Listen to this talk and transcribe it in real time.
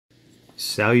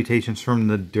Salutations from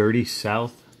the dirty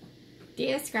south.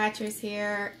 Dia Scratchers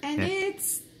here, and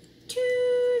it's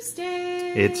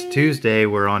Tuesday. It's Tuesday.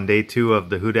 We're on day 2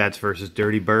 of the Whodats versus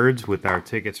Dirty Birds with our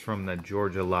tickets from the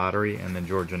Georgia Lottery and the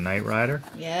Georgia KNIGHTRIDER.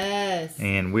 Yes.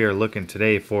 And we are looking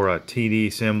today for a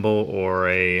TD symbol or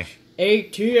a...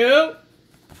 ATO.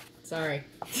 Sorry.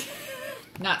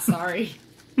 Not sorry.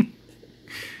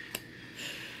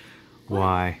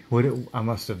 Why? I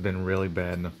must have been really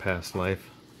bad in a past life.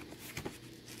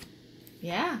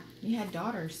 Yeah, you had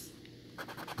daughters.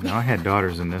 No, I had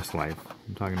daughters in this life.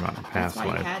 I'm talking about the past life.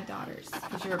 That's why you had daughters,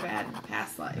 because you were bad in the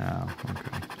past life. Oh,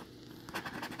 okay.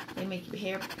 They make your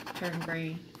hair turn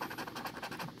gray.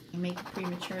 And make you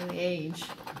prematurely age.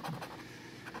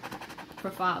 For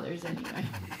fathers, anyway.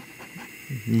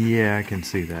 Yeah, I can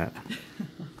see that.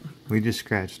 We just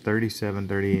scratched 37,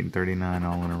 38, and 39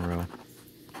 all in a row.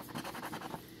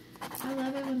 I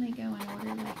love it when they go in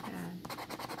order like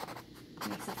that.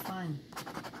 Makes it fun.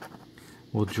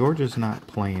 Well, Georgia's not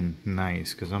playing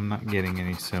nice because I'm not getting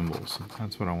any symbols.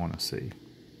 That's what I want to see.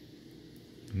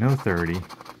 No 30.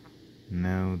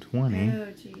 No 20. Oh,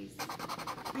 jeez.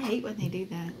 I hate when they do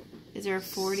that. Is there a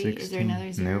 40? 16. Is there another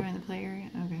 0 Nope. in the play area?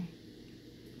 Okay.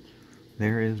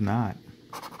 There is not.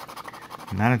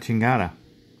 Not a chingada.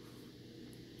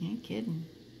 You ain't kidding.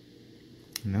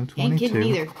 No 22. Ain't kidding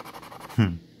either.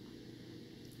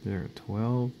 Is there a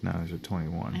 12? No, there's a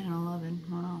 21. And 11.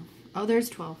 One off. Oh, there's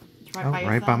 12. It's right Oh, by your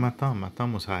right by thumb. my thumb. My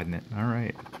thumb was hiding it. All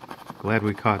right. Glad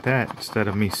we caught that instead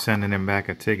of me sending him back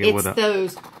a ticket It's with a...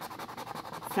 those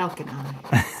Falcon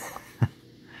eyes.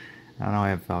 I don't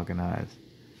have falcon eyes.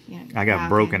 Yeah, I got Falcon,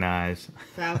 broken eyes.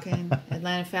 Falcon,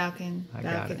 Atlanta Falcon. I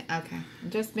got Falcon. it. Okay.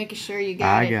 Just making sure you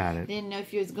got it. I got it. Didn't know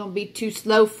if you was going to be too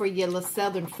slow for you little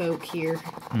southern folk here.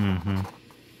 Mm-hmm.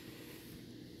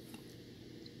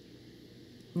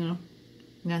 No.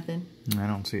 Nothing. I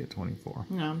don't see a 24.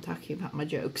 No, I'm talking about my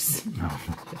jokes. No.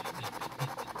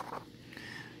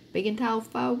 Big and tall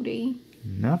 40.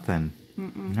 Nothing.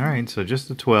 All right, so just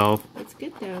the 12. That's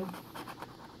good, though.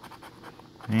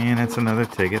 And that's another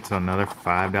ticket, so another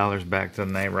 $5 back to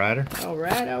the KNIGHTRIDER. All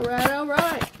right, all right, all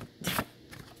right.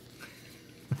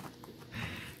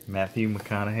 Matthew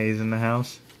McConaughey's in the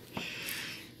house.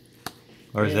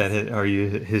 Or is Yes. that are you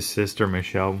his sister,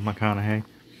 Michelle McConaughey?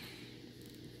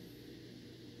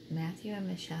 Matthew and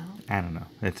Michelle. I don't know.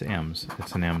 It's M's.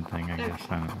 It's an M thing, I guess.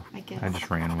 I don't know. I guess. I just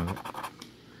ran with it.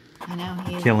 I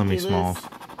know. Killing me, lives- Smalls.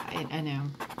 I know.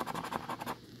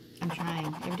 I'm trying.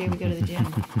 Every day we go to the gym,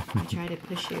 I try to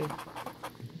push you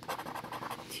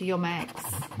to your max.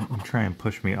 You try and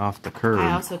push me off the curb.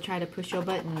 I also try to push your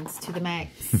buttons to the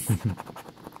max.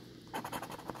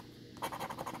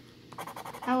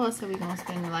 How else are we going to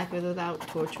spend life without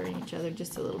torturing each other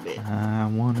just a little bit? I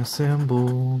want a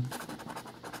symbol.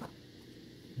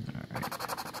 Alright.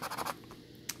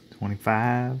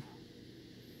 25.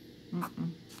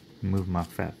 Move my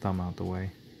fat thumb out the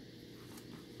way.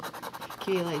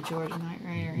 Can you like Georgia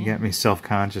KNIGHTRIDER You got me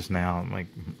self-conscious now. I'm like...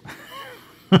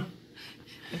 and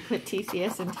put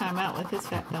TCS in timeout with his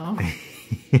fat thumb?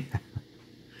 Yeah.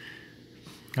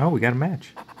 Oh, we got a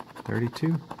match.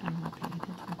 32. I'm not paying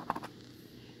attention.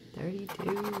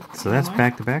 32. So that's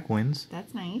back-to-back wins.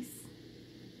 That's nice.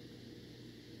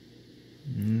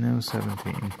 No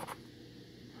 17.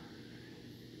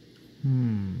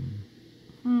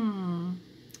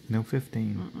 No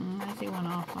 15. I see one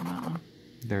off on that one.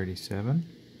 37.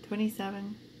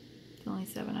 27. It's only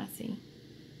 7 I see.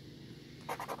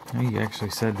 Oh, you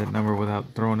actually said that number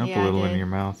without throwing up Yeah, a I little in did. your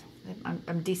mouth.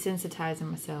 I'm desensitizing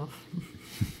myself.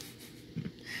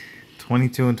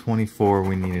 22 and 24,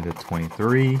 we needed a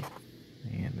 23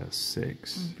 and a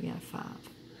 6. We got a 5.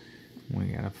 We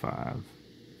got a 5.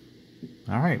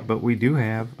 All right, but we do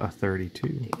have a 32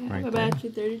 Do you have right a there. batch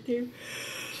of 32?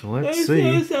 So let's I'm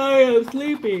see. so sorry, I'm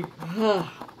sleeping. Oh,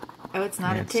 it's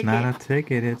not a It's ticket. not a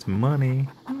ticket, it's money.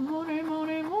 Money,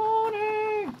 money,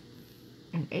 money.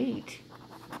 An 8.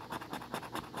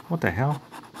 What the hell?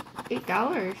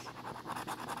 $8. Is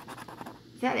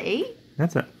that 8?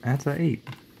 That's a 8.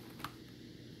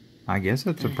 I guess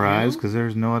it's a prize because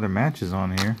there's no other matches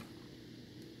on here.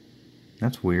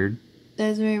 That's weird.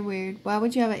 That's very weird. Why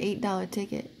would you have an $8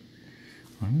 ticket?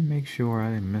 Let me make sure I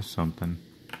didn't miss something.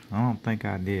 I don't think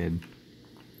I did.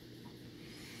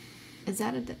 Is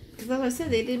that a... Because like I said,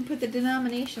 they didn't put the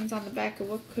denominations on the back of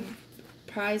what could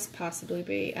prize possibly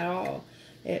be at all.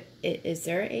 Is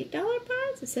there an $8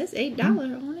 prize? It says $8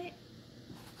 on it.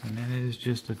 And that is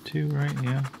just a 2, right?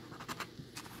 Yeah.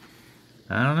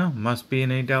 I don't know. Must be an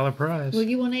 $8 prize. Well,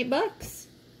 you won $8,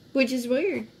 which is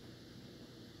weird.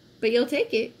 But you'll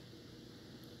take it.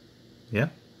 Yeah.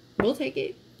 We'll take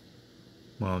it.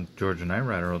 Well, Georgia Knight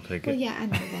Rider will take Well, it. yeah, I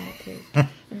know that too.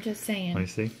 I'm just saying. Let me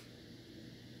see.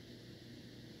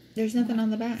 There's nothing on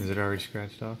the back. Is it already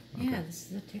scratched off? Okay. Yeah, this is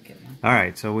the ticket one. All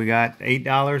right, so we got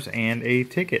 $8 and a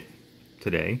ticket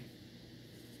today.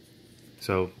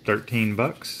 So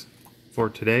 $13 for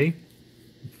today,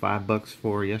 $5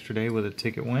 for yesterday with a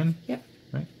ticket win. Yep.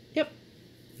 Right. Yep.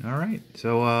 All right,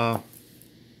 so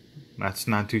that's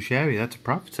not too shabby. That's a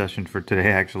profit session for today,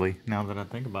 actually. Now that I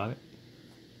think about it.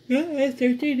 Yeah, it's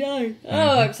 $13.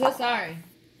 Oh, I'm so sorry.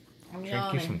 I'm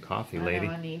Drink you some coffee, lady.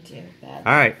 I need to. Bad.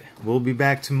 All right, we'll be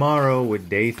back tomorrow with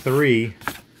day 3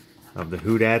 of the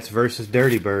Whodats versus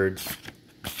Dirty Birds.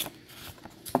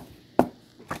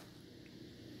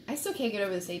 I still can't get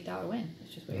over this $8 win.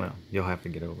 It's just weird. Well, you'll have to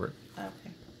get over it.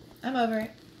 Okay. I'm over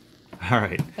it. All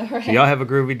right. All right. So y'all have a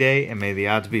groovy day, and may the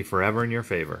odds be forever in your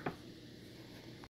favor.